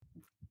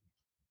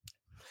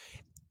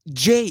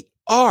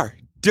JR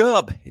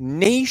Dub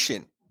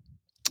Nation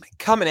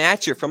coming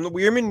at you from the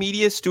Wierman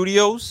Media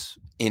Studios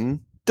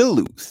in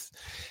Duluth.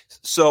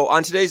 So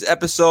on today's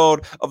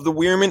episode of the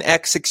Wierman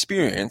X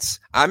Experience,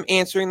 I'm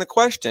answering the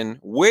question,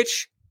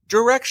 which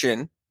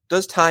direction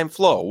does time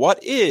flow?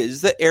 What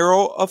is the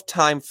arrow of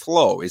time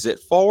flow? Is it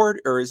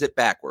forward or is it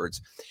backwards?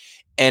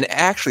 And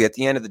actually, at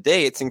the end of the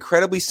day, it's an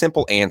incredibly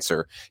simple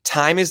answer.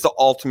 Time is the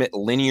ultimate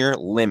linear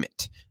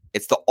limit.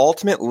 It's the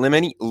ultimate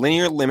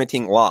linear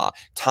limiting law.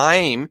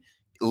 Time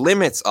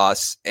limits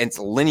us, and it's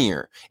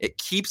linear. It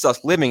keeps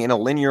us living in a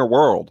linear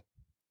world.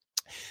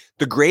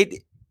 The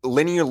great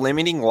linear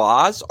limiting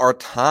laws are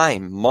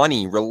time,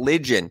 money,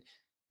 religion,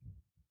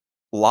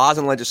 laws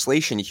and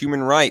legislation,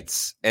 human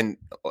rights, and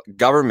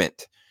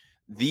government.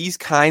 These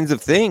kinds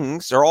of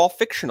things are all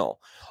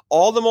fictional.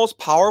 All the most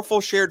powerful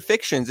shared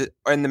fictions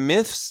and the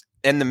myths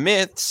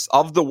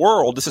of the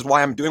world. This is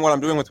why I'm doing what I'm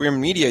doing with Wierman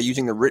Media,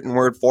 using the written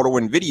word, photo,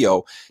 and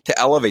video to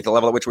elevate the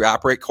level at which we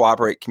operate,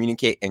 cooperate,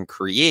 communicate, and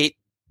create,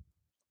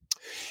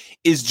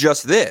 is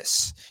just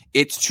this.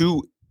 It's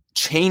to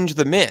change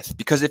the myth,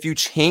 because if you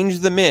change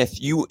the myth,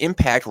 you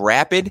impact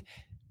rapid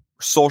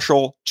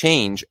social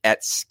change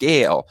at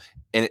scale,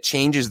 and it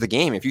changes the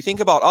game. If you think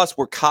about us,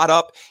 we're caught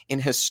up in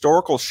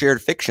historical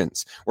shared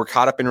fictions. We're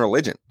caught up in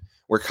religion.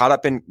 We're caught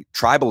up in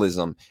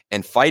tribalism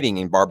and fighting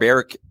and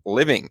barbaric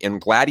living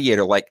and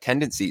gladiator-like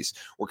tendencies.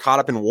 We're caught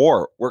up in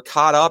war. We're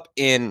caught up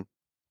in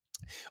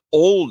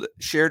old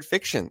shared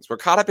fictions. We're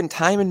caught up in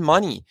time and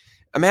money.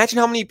 Imagine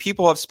how many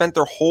people have spent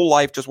their whole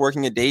life just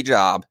working a day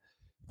job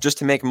just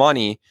to make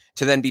money,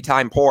 to then be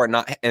time poor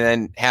and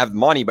then have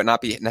money but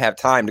not have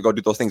time to go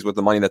do those things with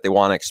the money that they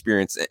want to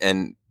experience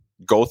and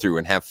go through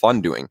and have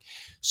fun doing.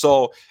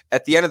 So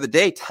at the end of the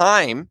day,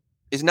 time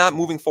is not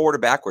moving forward or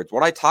backwards.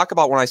 What I talk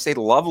about when I say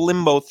love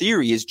limbo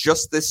theory is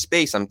just this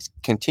space I'm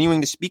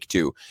continuing to speak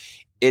to.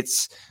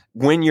 It's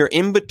when you're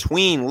in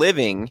between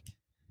living,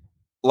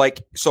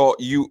 like, so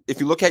if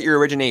you look at your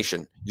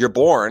origination, you're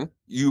born,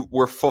 you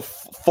were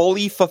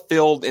fully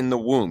fulfilled in the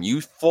womb.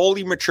 You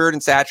fully matured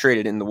and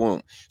saturated in the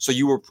womb. So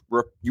you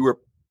were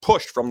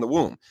pushed from the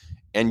womb,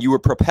 and you were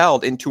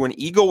propelled into an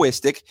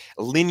egoistic,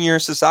 linear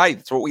society.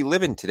 That's what we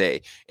live in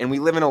today. And we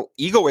live in an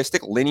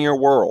egoistic, linear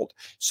world.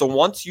 So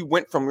once you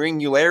went from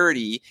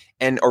ringularity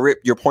and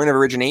your point of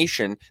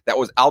origination that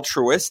was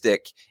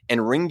altruistic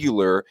and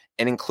ringular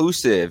and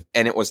inclusive,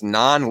 and it was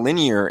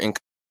non-linear and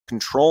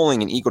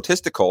controlling and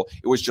egotistical,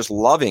 it was just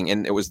loving,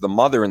 and it was the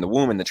mother and the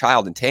womb and the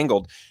child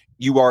entangled.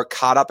 You are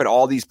caught up in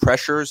all these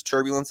pressures,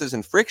 turbulences,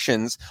 and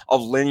frictions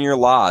of linear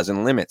laws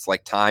and limits,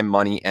 like time,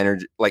 money,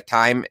 energy, like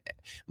time,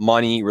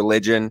 money,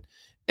 religion.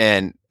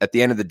 And at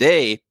the end of the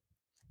day,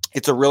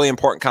 it's a really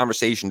important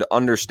conversation to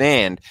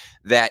understand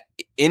that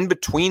in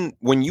between,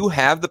 when you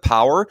have the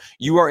power,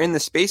 you are in the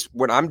space.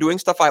 When I'm doing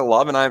stuff I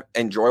love and I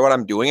enjoy what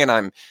I'm doing,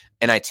 and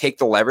I take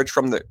the leverage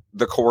from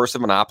the coercive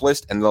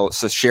monopolist and the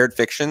shared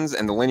fictions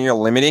and the linear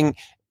limiting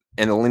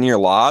and the linear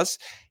laws,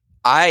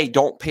 I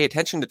don't pay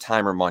attention to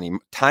time or money.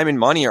 Time and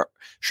money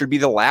should be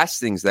the last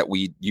things that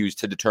we use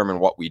to determine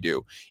what we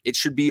do. It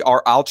should be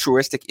our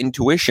altruistic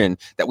intuition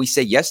that we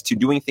say yes to,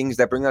 doing things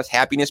that bring us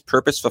happiness,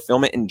 purpose,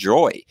 fulfillment, and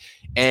joy.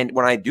 And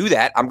when I do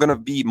that, I'm going to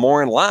be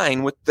more in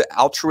line with the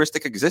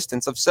altruistic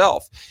existence of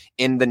self,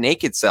 in the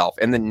naked self,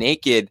 and the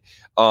naked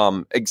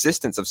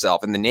existence of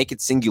self, and the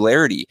naked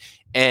singularity.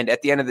 And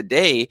at the end of the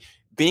day,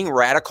 being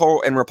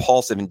radical and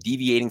repulsive and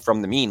deviating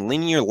from the mean,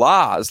 linear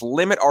laws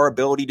limit our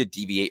ability to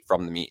deviate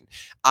from the mean.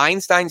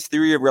 Einstein's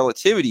theory of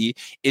relativity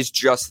is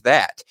just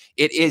that.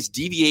 It is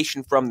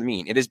deviation from the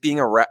mean. It is being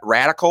a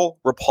radical,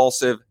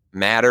 repulsive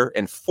matter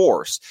and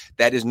force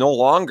that is no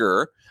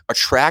longer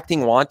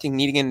attracting, wanting,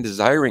 needing, and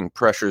desiring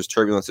pressures,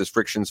 turbulences,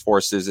 frictions,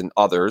 forces, and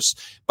others,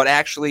 but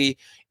actually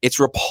it's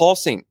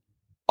repulsing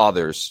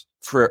others,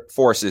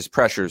 forces,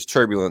 pressures,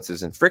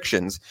 turbulences, and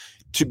frictions,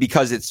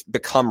 because it's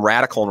become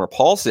radical and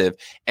repulsive,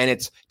 and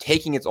it's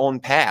taking its own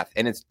path,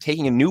 and it's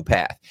taking a new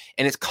path,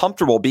 and it's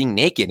comfortable being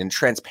naked and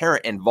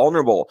transparent and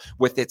vulnerable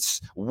with its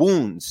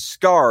wounds,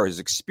 scars,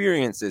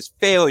 experiences,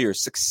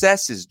 failures,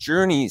 successes,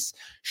 journeys,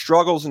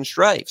 struggles, and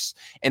strifes.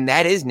 And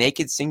that is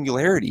naked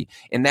singularity.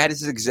 And that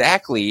is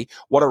exactly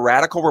what a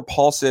radical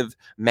repulsive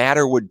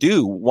matter would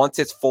do once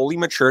it's fully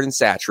matured and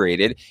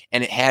saturated,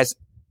 and it has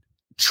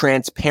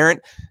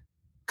transparent,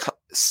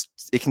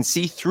 it can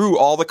see through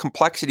all the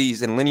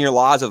complexities and linear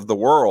laws of the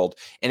world,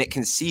 and it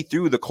can see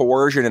through the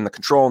coercion and the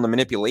control and the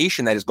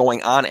manipulation that is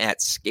going on at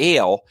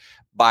scale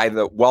by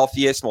the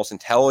wealthiest, most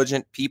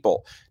intelligent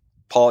people,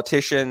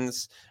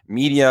 politicians,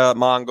 media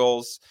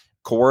mongols,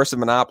 coercive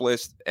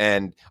monopolists,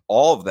 and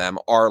all of them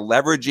are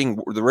leveraging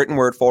the written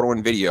word, photo,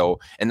 and video,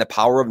 and the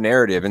power of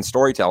narrative and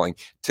storytelling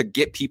to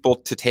get people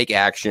to take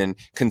action,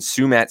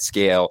 consume at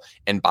scale,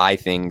 and buy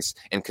things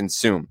and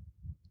consume.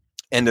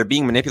 And they're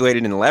being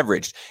manipulated and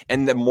leveraged.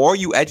 And the more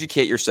you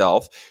educate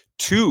yourself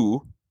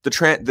to the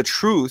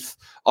truth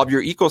of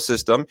your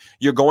ecosystem,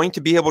 you're going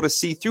to be able to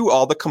see through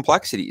all the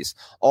complexities.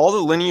 All the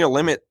linear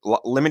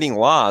limiting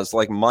laws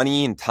like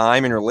money and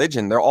time and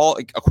religion, they're all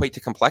equate to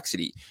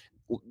complexity.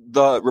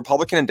 the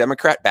Republican and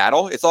Democrat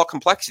battle, it's all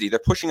complexity. They're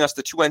pushing us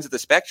to two ends of the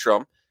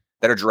spectrum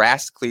that are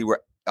drastically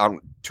on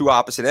two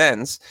opposite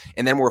ends,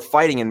 and then we're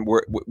fighting, and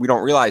we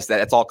don't realize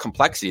that it's all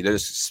complexity. They're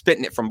just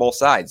spitting it from both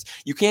sides.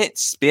 You can't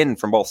spin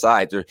from both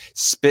sides or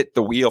spit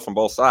the wheel from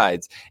both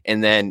sides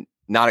and then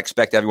not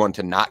expect everyone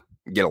to not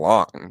get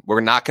along. We're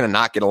not going to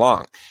not get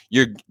along.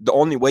 The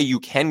only way you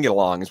can get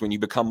along is when you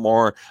become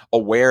more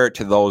aware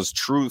to those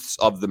truths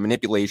of the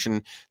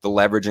manipulation, the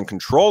leverage, and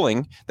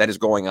controlling that is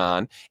going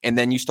on, and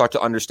then you start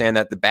to understand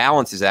that the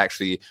balance is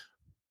actually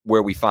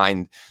where we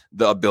find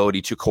the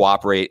ability to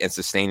cooperate and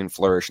sustain and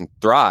flourish and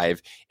thrive.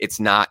 It's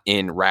not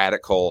in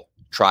radical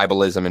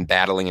tribalism and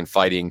battling and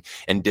fighting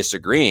and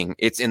disagreeing.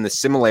 It's in the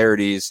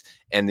similarities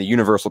and the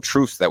universal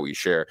truths that we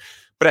share.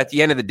 But at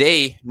the end of the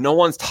day, no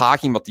one's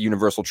talking about the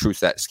universal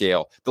truths at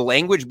scale. The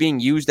language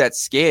being used at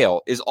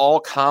scale is all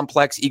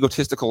complex,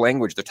 egotistical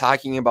language. They're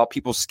talking about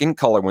people's skin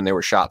color when they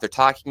were shot.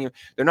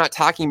 They're not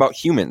talking about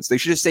humans. They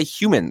should just say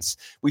humans.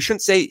 We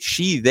shouldn't say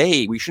she,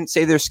 they. We shouldn't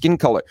say their skin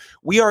color.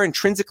 We are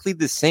intrinsically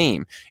the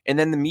same. And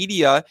then the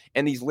media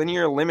and these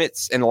linear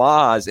limits and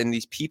laws and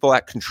these people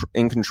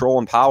in control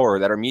and power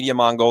that are media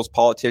mongols,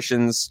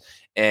 politicians,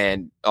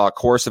 and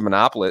coercive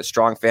monopolists,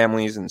 strong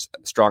families and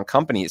strong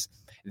companies,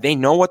 they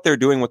know what they're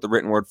doing with the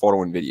written word,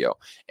 photo, and video,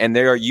 and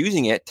they are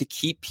using it to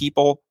keep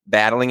people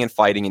battling and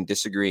fighting and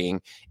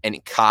disagreeing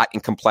and caught in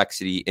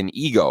complexity and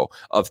ego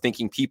of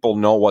thinking people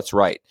know what's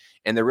right.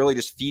 And they're really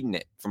just feeding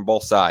it from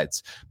both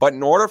sides. But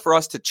in order for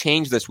us to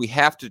change this, we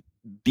have to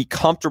be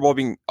comfortable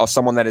being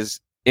someone that is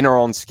in our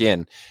own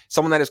skin,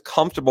 someone that is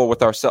comfortable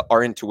with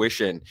our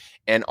intuition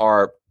and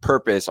our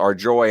purpose, our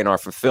joy, and our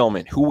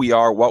fulfillment, who we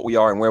are, what we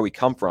are, and where we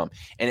come from.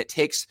 And it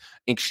takes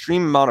an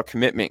extreme amount of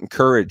commitment and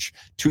courage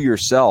to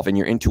yourself and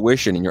your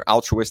intuition and your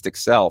altruistic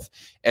self,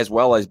 as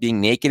well as being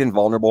naked and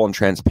vulnerable and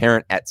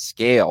transparent at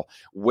scale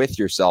with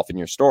yourself and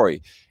your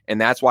story. And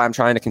that's why I'm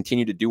trying to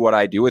continue to do what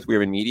I do with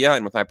Wierman Media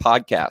and with my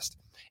podcast.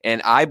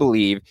 And I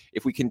believe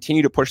if we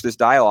continue to push this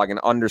dialogue and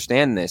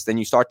understand this, then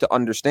you start to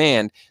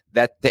understand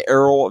that the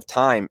arrow of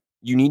time,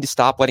 you need to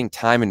stop letting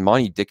time and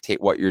money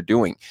dictate what you're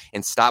doing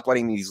and stop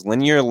letting these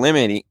linear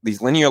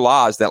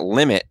laws that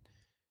limit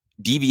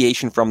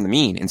deviation from the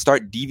mean and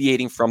start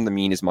deviating from the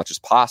mean as much as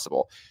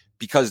possible.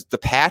 Because the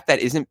path that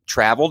isn't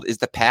traveled is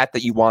the path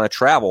that you want to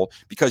travel,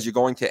 because you're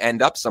going to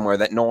end up somewhere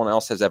that no one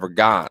else has ever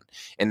gone.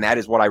 And that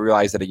is what I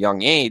realized at a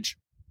young age.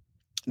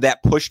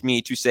 That pushed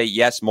me to say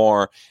yes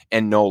more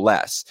and no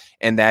less.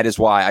 And that is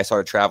why I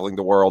started traveling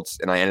the world,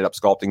 and I ended up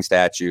sculpting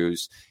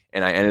statues,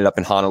 and I ended up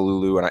in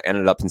Honolulu, and I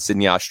ended up in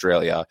Sydney,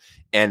 Australia.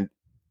 And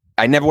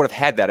I never would have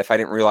had that if I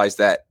didn't realize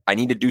that I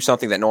need to do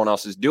something that no one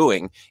else is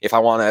doing if I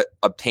want to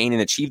obtain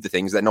and achieve the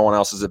things that no one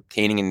else is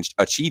obtaining and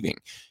achieving.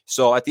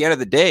 So at the end of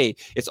the day,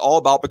 it's all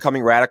about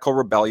becoming radical,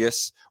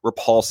 rebellious,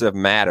 repulsive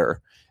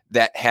matter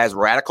that has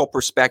radical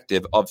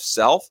perspective of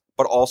self,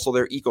 but also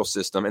their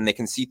ecosystem. And they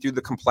can see through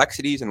the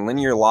complexities and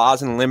linear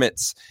laws and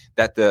limits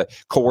that the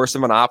coercive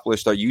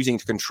monopolists are using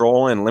to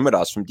control and limit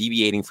us from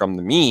deviating from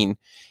the mean.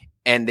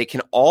 And they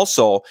can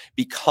also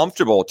be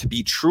comfortable to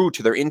be true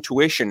to their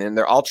intuition and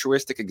their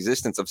altruistic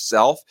existence of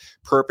self,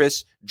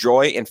 purpose,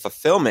 joy, and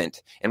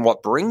fulfillment, and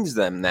what brings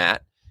them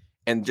that,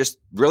 and just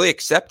really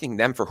accepting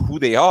them for who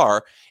they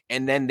are.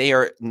 And then they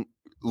are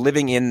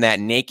living in that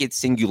naked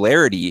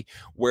singularity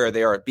where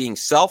they are being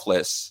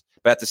selfless,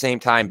 but at the same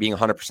time being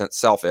 100%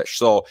 selfish.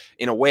 So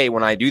in a way,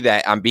 when I do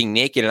that, I'm being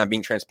naked and I'm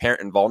being transparent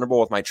and vulnerable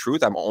with my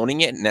truth. I'm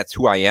owning it, and that's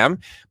who I am.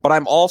 But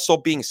I'm also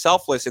being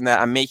selfless in that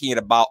I'm making it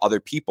about other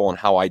people and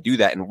how I do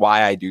that and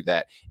why I do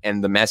that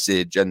and the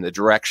message and the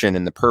direction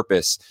and the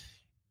purpose.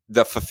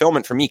 The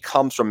fulfillment for me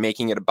comes from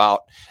making it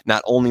about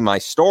not only my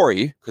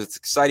story, because it's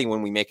exciting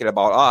when we make it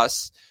about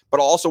us,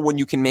 but also when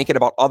you can make it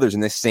about others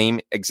in the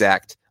same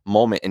exact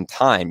moment in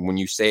time, when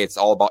you say it's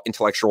all about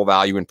intellectual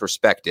value and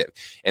perspective.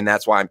 And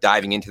that's why I'm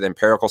diving into the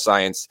empirical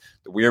science,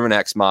 the Wierman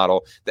X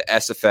model, the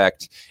S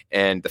effect,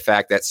 and the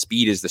fact that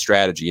speed is the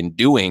strategy, and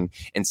doing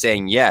and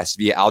saying yes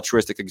via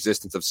altruistic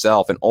existence of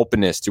self and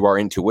openness to our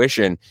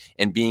intuition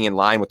and being in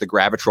line with the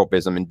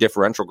gravitropism and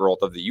differential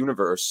growth of the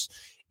universe,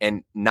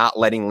 and not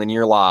letting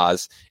linear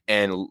laws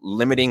and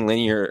limiting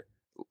linear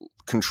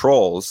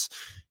controls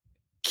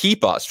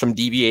keep us from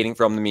deviating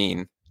from the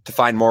mean, to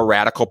find more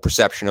radical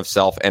perception of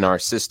self and our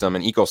system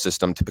and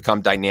ecosystem, to become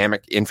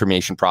dynamic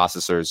information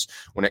processors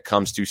when it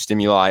comes to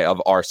stimuli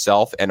of our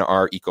self and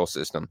our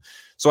ecosystem.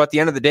 So at the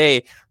end of the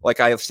day,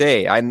 like I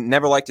say, I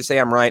never like to say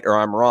I'm right or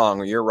I'm wrong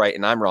or you're right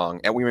and I'm wrong.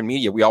 At Wierman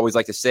Media, we always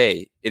like to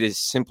say it is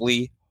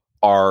simply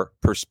our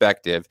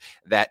perspective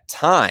that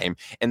time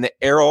and the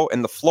arrow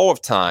and the flow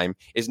of time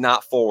is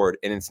not forward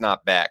and it's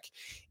not back.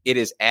 It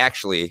is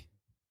actually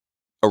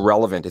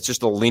irrelevant. It's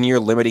just a linear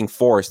limiting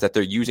force that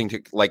they're using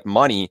to, like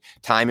money,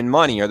 time and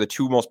money are the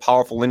two most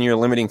powerful linear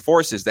limiting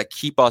forces that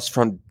keep us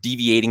from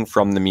deviating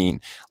from the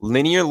mean.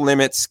 Linear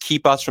limits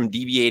keep us from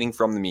deviating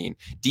from the mean.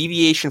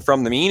 Deviation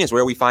from the mean is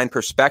where we find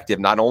perspective,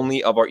 not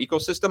only of our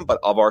ecosystem, but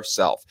of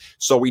ourselves.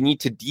 So we need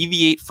to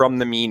deviate from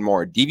the mean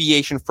more.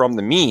 Deviation from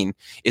the mean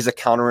is a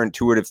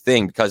counterintuitive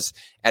thing because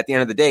at the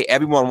end of the day,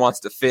 everyone wants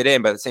to fit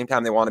in, but at the same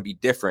time, they want to be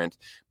different.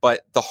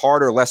 But the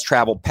harder, less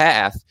traveled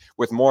path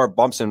with more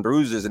bumps and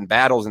bruises and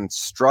battles and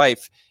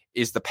strife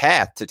is the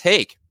path to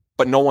take.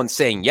 But no one's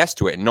saying yes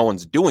to it and no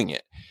one's doing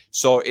it.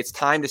 So it's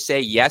time to say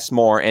yes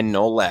more and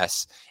no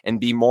less and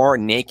be more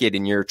naked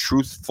in your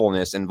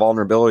truthfulness and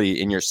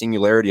vulnerability in your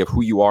singularity of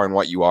who you are and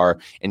what you are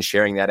and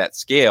sharing that at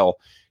scale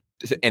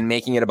and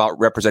making it about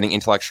representing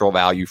intellectual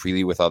value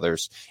freely with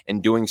others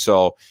and doing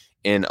so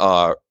in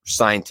a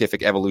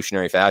scientific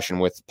evolutionary fashion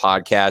with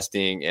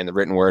podcasting and the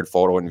written word,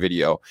 photo, and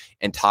video,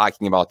 and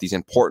talking about these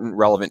important,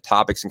 relevant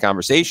topics and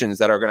conversations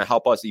that are going to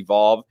help us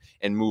evolve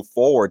and move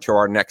forward to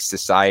our next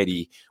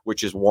society,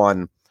 which is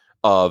one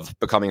of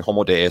becoming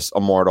Homo Deus,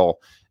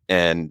 immortal.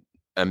 And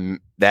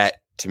that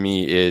to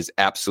me is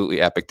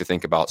absolutely epic to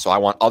think about. So I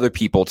want other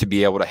people to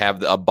be able to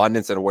have the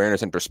abundance and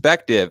awareness and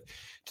perspective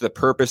to the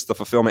purpose, the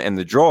fulfillment, and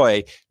the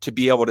joy to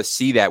be able to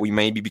see that we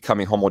may be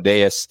becoming Homo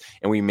Deus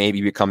and we may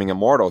be becoming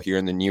immortal here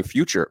in the near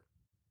future.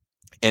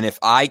 And if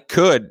I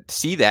could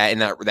see that and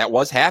that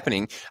was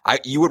happening,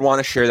 you would want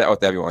to share that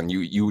with everyone.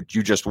 You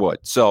just would.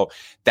 So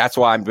that's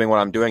why I'm doing what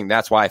I'm doing.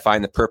 That's why I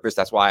find the purpose.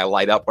 That's why I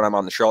light up when I'm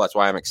on the show. That's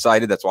why I'm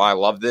excited. That's why I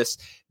love this.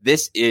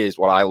 This is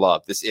what I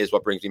love. This is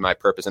what brings me my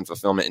purpose and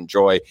fulfillment and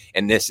joy.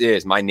 And this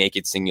is my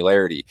naked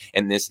singularity.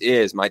 And this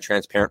is my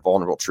transparent,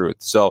 vulnerable truth.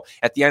 So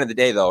at the end of the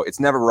day, though, it's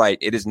never right.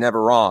 It is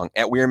never wrong.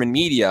 At Wierman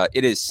Media,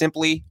 it is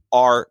simply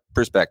our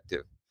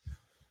perspective.